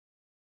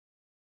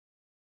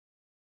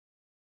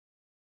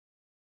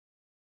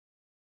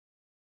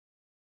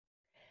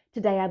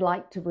Today I'd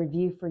like to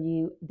review for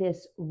you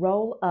this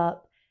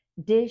roll-up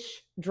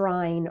dish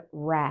drying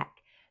rack.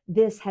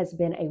 This has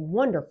been a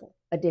wonderful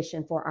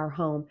addition for our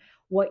home.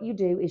 What you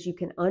do is you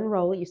can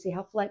unroll it. You see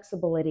how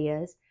flexible it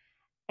is,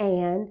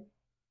 and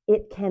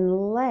it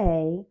can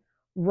lay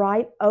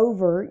right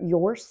over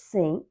your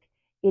sink.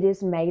 It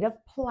is made of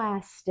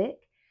plastic,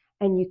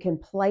 and you can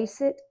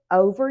place it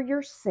over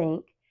your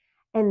sink,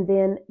 and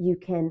then you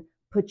can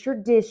put your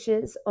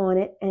dishes on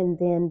it, and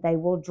then they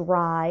will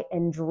dry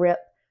and drip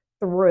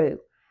through.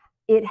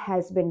 It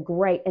has been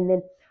great. And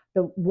then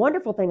the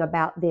wonderful thing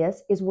about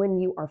this is when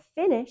you are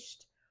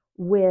finished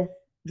with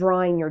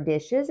drying your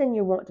dishes and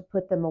you want to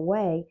put them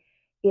away,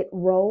 it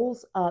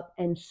rolls up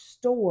and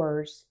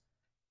stores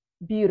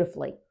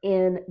beautifully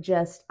in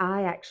just,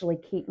 I actually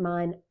keep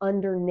mine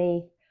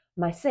underneath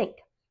my sink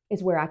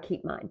is where I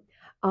keep mine.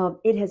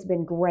 It has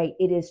been great.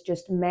 It is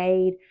just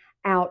made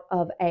out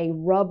of a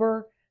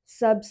rubber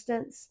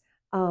substance.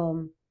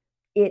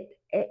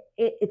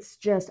 It's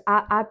just,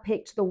 I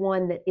picked the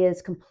one that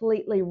is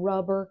completely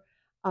rubber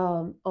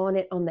on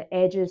it on the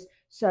edges,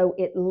 so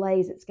it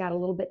lays, it's got a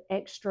little bit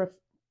extra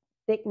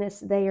thickness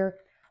there,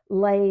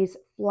 lays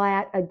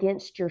flat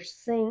against your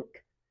sink,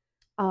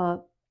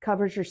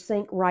 covers your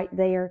sink right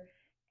there,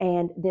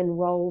 and then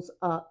rolls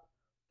up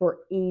for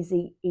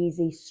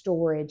easy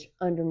storage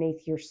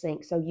underneath your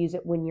sink. So use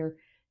it when you're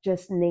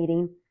just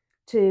needing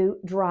to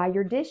dry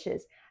your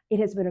dishes. It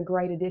has been a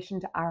great addition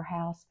to our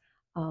house.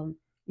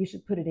 You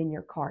should put it in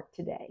your cart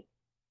today.